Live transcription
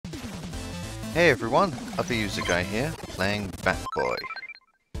Hey everyone, Other User Guy here, playing Batboy.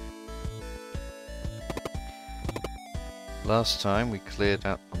 Last time we cleared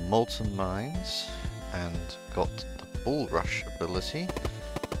out the Molten Mines and got the Bull Rush ability.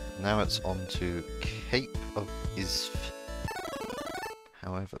 Now it's on to Cape of Izth.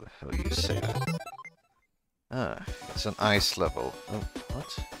 However the hell you say that. Ah, it's an ice level. Oh,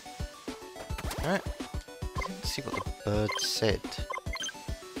 what? Alright, let's see what the bird said.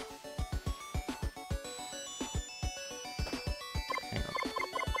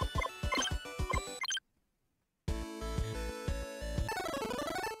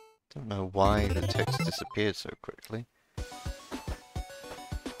 Don't know why the text disappeared so quickly.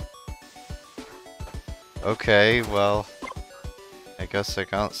 Okay, well, I guess I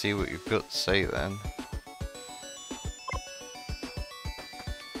can't see what you've got to say then.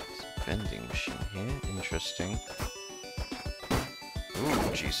 There's a vending machine here, interesting.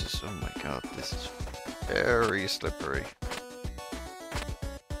 Ooh, Jesus, oh my god, this is very slippery.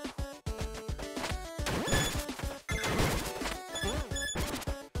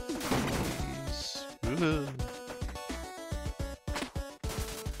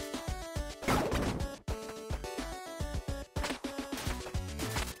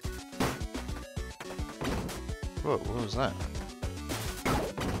 Whoa, what was that?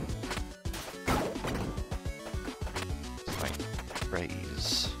 It's like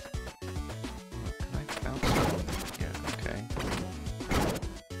raise. Can I bounce it? Yeah, okay.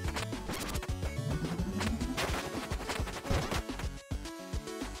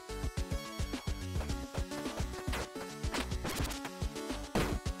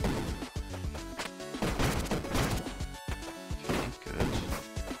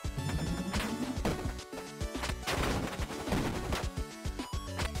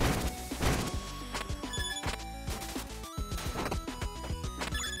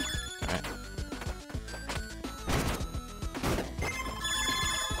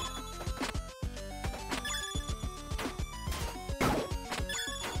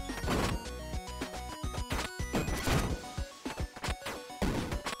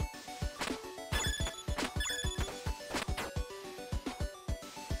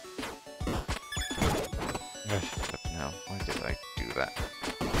 Now, why did I do that?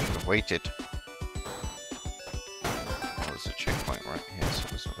 I should have waited. Oh, there's a checkpoint right here, so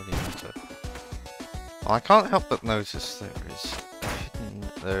it doesn't really matter. Well, I can't help but notice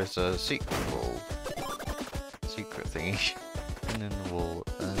there's a secret wall. Secret thingy hidden in the wall,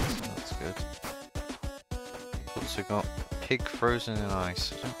 and that's good. We've also got pig frozen in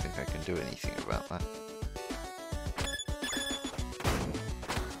ice. I don't think I can do anything about that.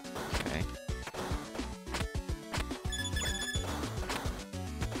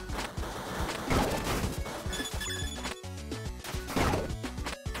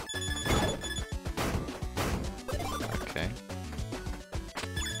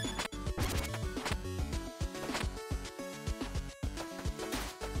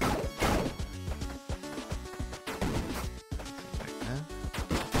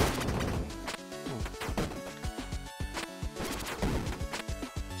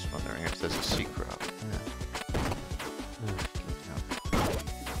 There's a secret up there.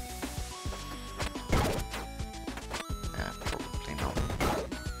 Yeah, probably not.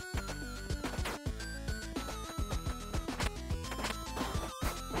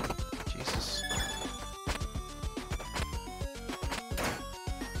 Jesus.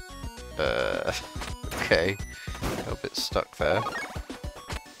 Okay. Got a bit stuck there.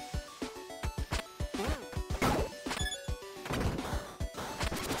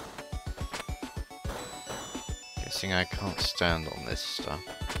 I can't stand on this stuff.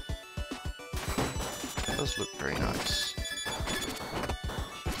 It does look very nice.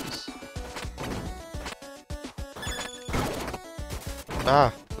 Jeez.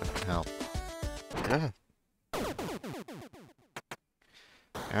 Ah, fucking hell. Yeah.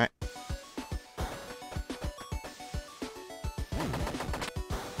 Alright.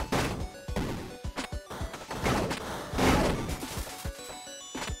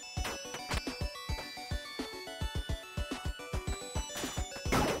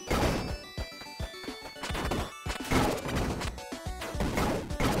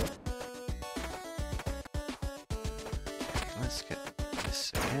 Let's get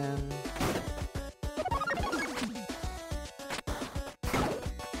this again.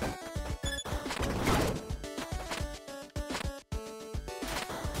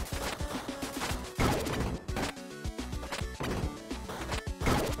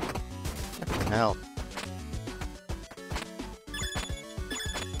 Hell.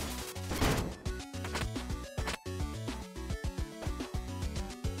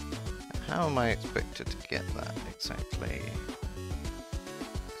 how am I expected to get that exactly?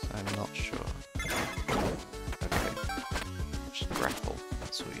 'Cause I'm not sure. Okay. Just grapple.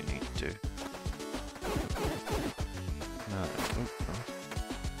 That's all you need to do. No. Oh, God.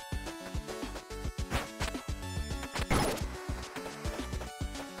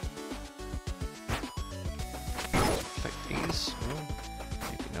 Click these. Oh,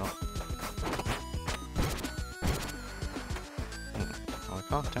 maybe not. Well, I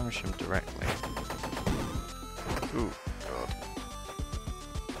can't damage him directly. Ooh, God.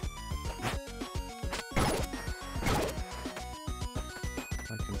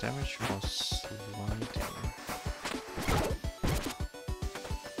 I can damage while sliding.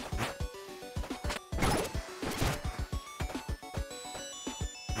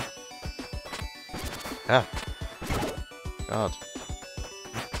 Ah! God.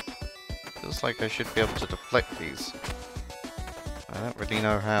 Feels like I should be able to deflect these. I don't really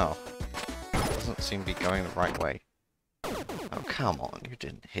know how. Doesn't seem to be going the right way. Oh, come on, you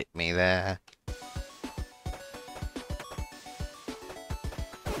didn't hit me there.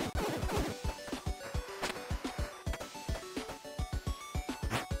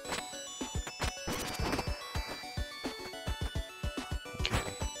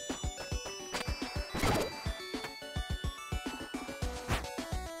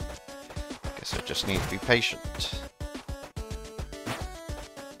 Guess I just need to be patient.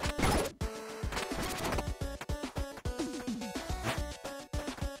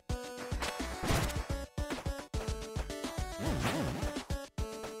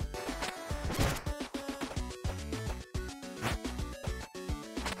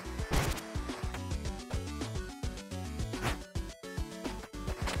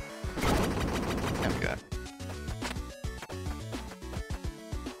 There we go.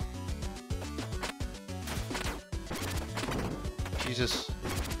 Jesus.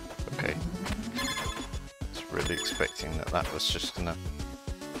 Okay. I was really expecting that that was just gonna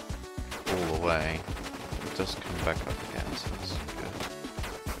fall away. It does come back up again, so that's good.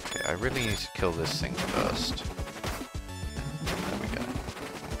 Okay, I really need to kill this thing first. There we go.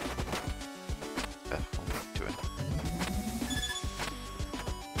 What am I doing?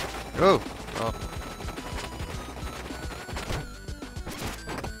 Oh! God.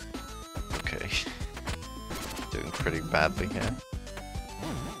 Okay. Doing pretty badly here.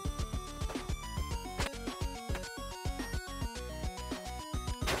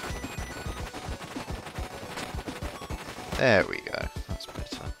 There we go. That's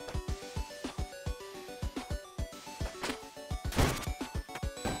better.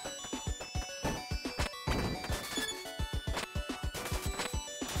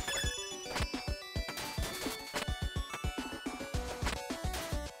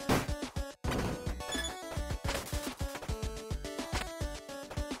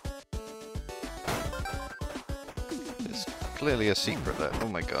 There's clearly a secret there. Oh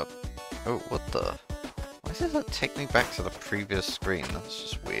my god. Oh, what the? Why does that take me back to the previous screen? That's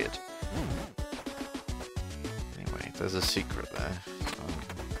just weird. Anyway, there's a secret there. So I'm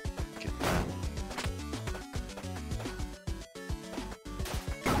gonna get that.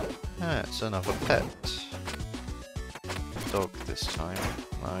 Ah, it's another pet. Dog this time.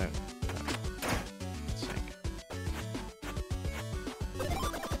 No.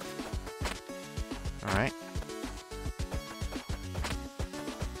 Alright.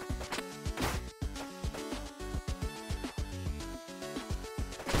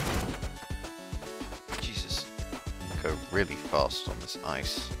 Jesus. Go really fast on this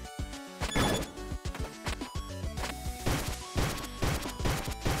ice.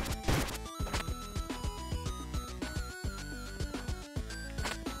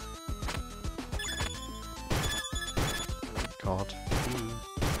 God.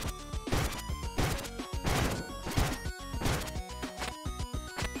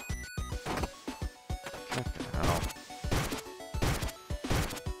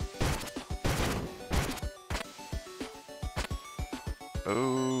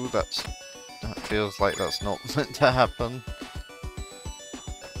 Oh, that feels like that's not meant to happen.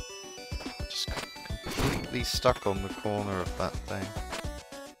 Just got completely stuck on the corner of that thing.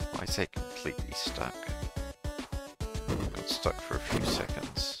 I say completely stuck. Got stuck for a few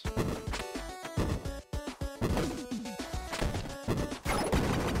seconds.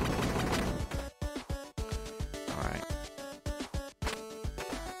 Alright.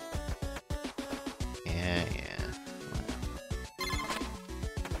 Yeah.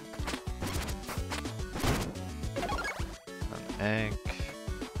 Egg.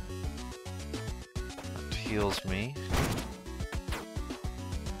 That heals me.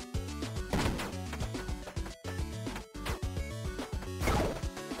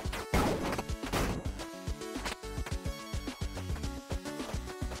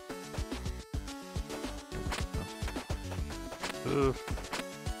 Ugh.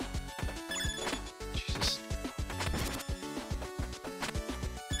 Jesus.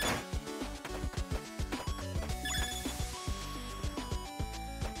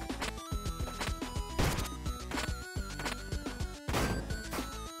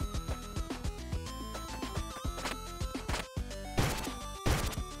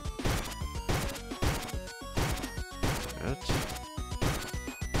 Good.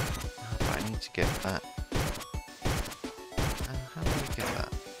 I need to get that. How do I get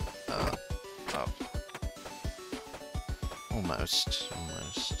that? Oh. Almost.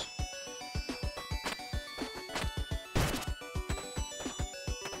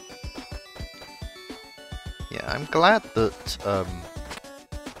 Yeah, I'm glad that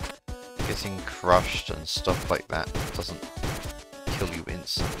getting crushed and stuff like that doesn't kill you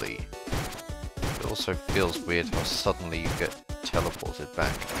instantly. It also feels weird how suddenly you get teleported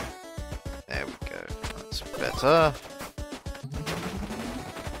back. There we go. That's better.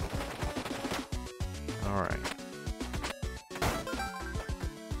 Alright.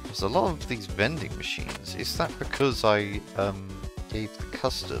 There's a lot of these vending machines. Is that because I gave the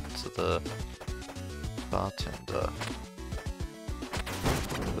custard to the bartender?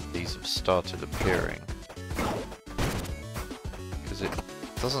 But these have started appearing. Because it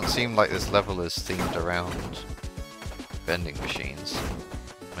doesn't seem like this level is themed around vending machines.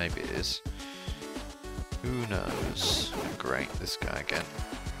 Maybe it is. Who knows? Great, this guy again.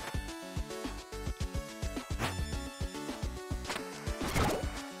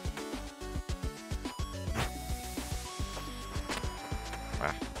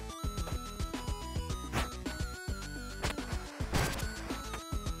 Ah.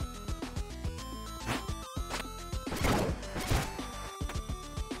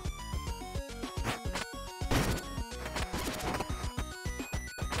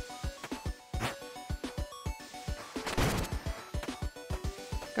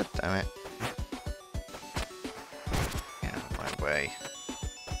 God damn it. Get out of my way.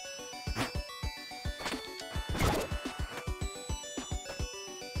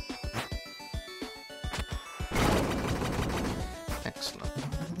 Excellent.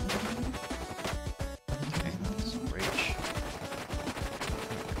 Okay, that's reach.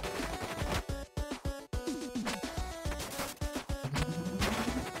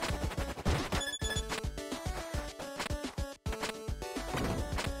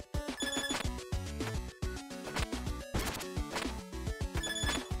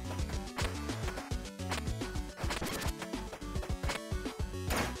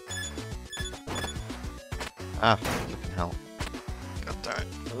 Ah, flipping hell. God damn it.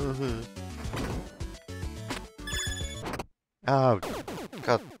 Oh,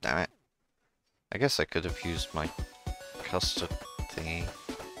 god damn it. I guess I could have used my custard thingy.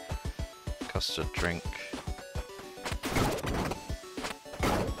 Custard drink.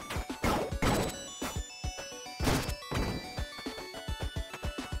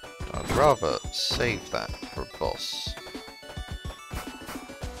 I'd rather save that for a boss.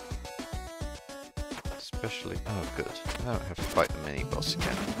 Especially, oh good, I don't have to fight the mini-boss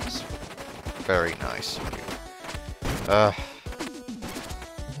again. That's very nice of you. I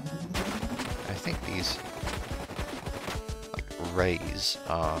think these, like, rays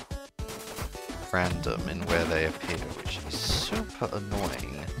are random in where they appear, which is super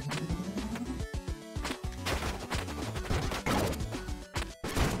annoying.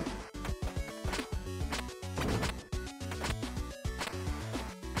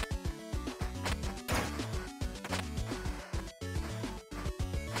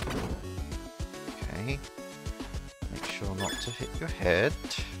 Make sure not to hit your head.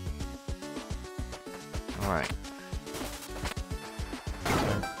 Alright.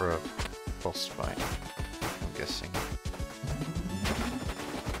 Time for a boss fight, I'm guessing.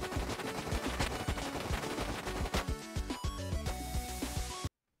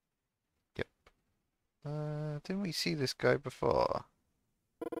 Yep. Didn't we see this guy before?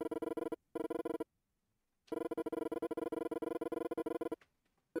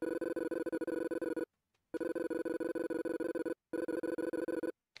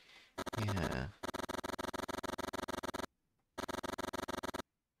 Yeah.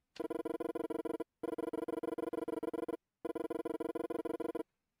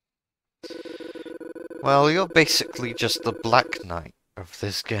 Well, you're basically just the Black Knight of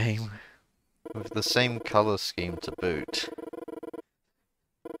this game, with the same colour scheme to boot.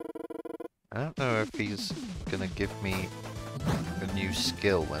 I don't know if he's gonna give me a new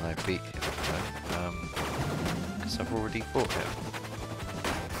skill when I beat him, because I've already fought him.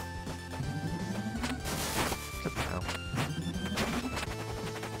 Flippin' hell.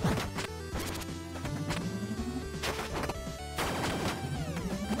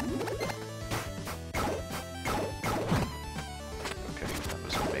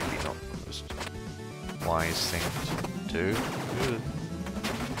 wise thing to do. Good.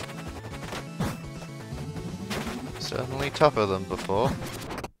 Certainly tougher than before.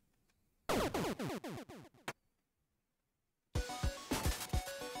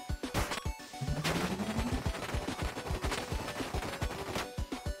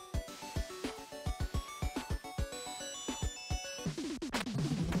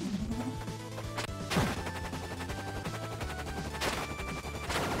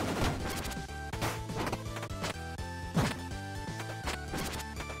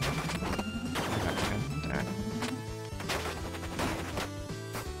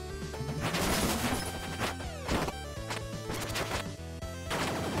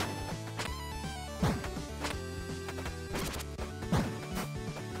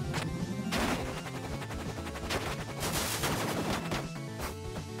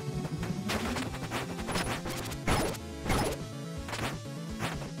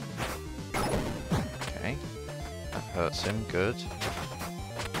 Hurts him, good.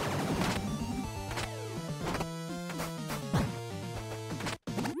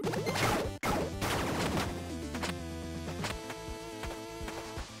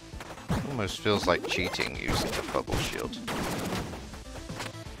 Almost feels like cheating using the bubble shield.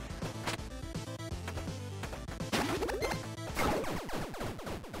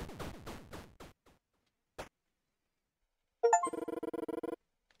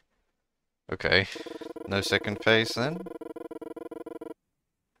 Okay. No second phase then?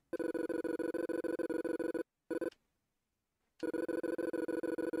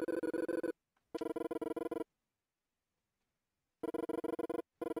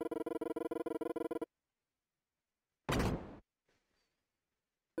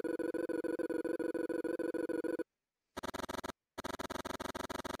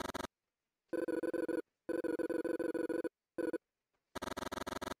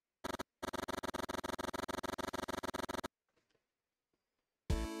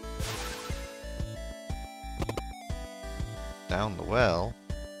 Down the well?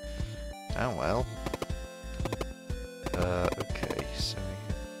 Down well? Okay, so...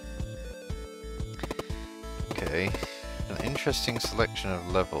 Okay, an interesting selection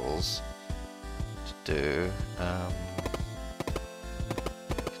of levels to do. Can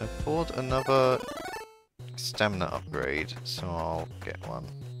afford another stamina upgrade, so I'll get one.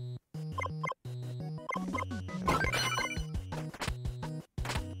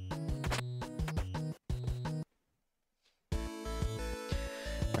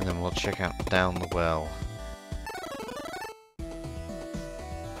 And then we'll check out down the well.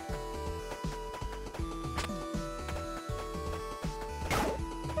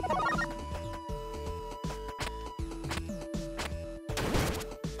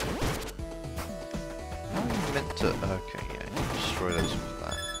 How are you meant to... Okay, yeah, you destroy those with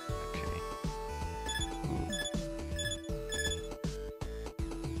that. Okay. Ooh.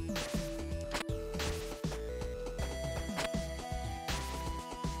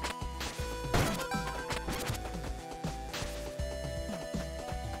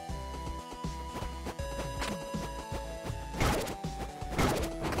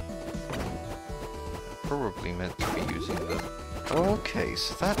 Probably meant to be using the... Okay,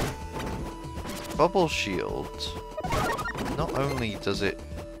 so that bubble shield, not only does it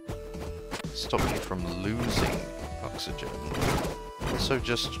stop you from losing oxygen, it also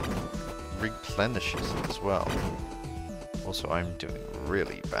just replenishes it as well. Also, I'm doing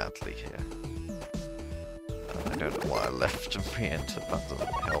really badly here. I don't know why I left and re-entered, that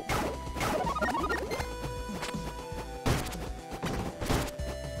doesn't help.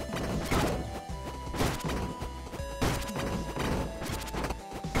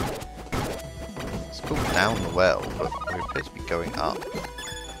 Down the well, but we appear to be going up.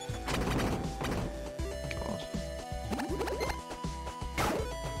 God.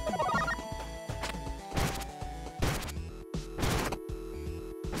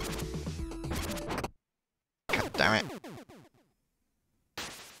 God damn it.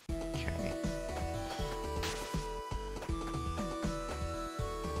 Okay.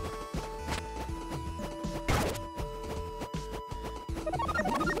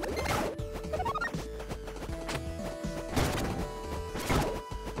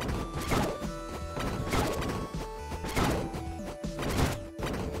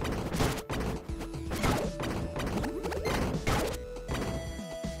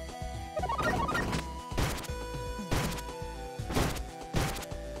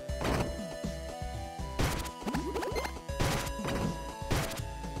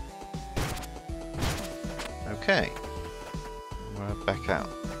 Okay, we're back out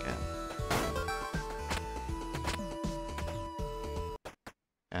again.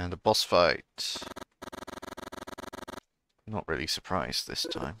 And a boss fight. Not really surprised this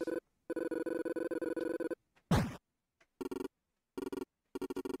time.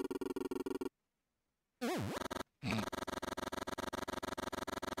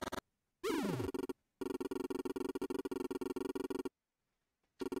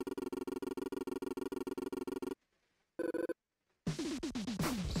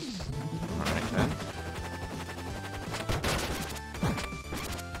 Alright then.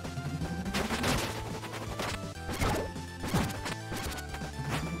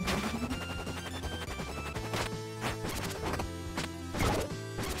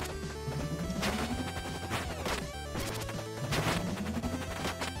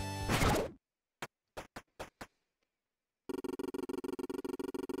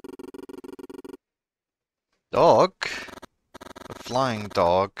 Dog? A flying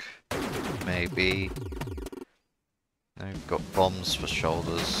dog? Maybe. They've got bombs for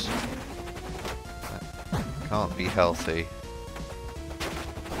shoulders. That can't be healthy.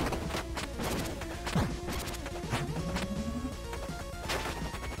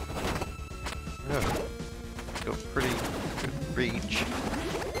 Oh, got pretty good reach.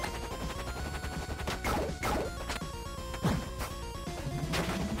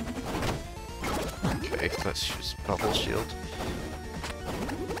 Okay, let's use bubble shield.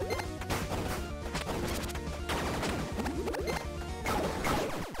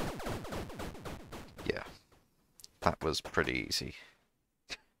 Yeah, that was pretty easy.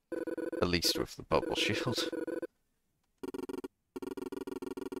 At least with the bubble shield.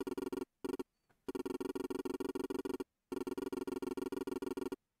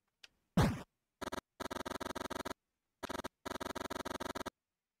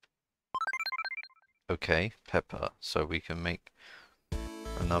 Okay, pepper. So we can make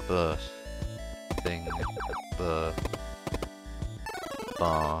another thing at the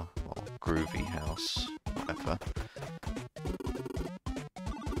bar, or Groovy House, whatever.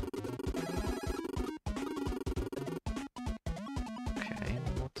 Okay,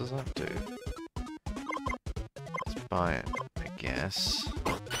 what does that do? Let's buy it, I guess.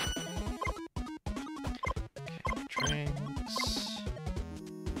 Okay, drinks.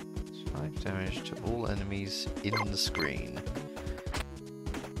 5 damage to all enemies in the screen.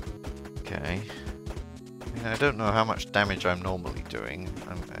 Okay. I mean, I don't know how much damage I'm normally doing.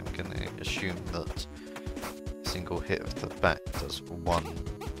 I'm gonna assume that a single hit of the bat does 1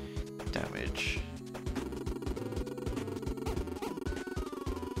 damage.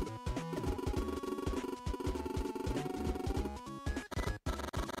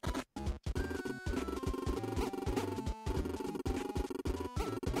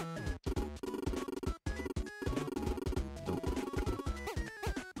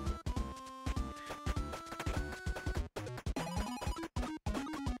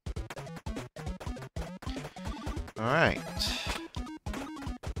 Alright.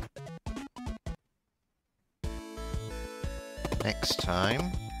 Next time,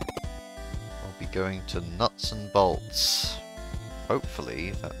 I'll be going to nuts and bolts.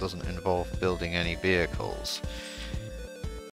 Hopefully, that doesn't involve building any vehicles.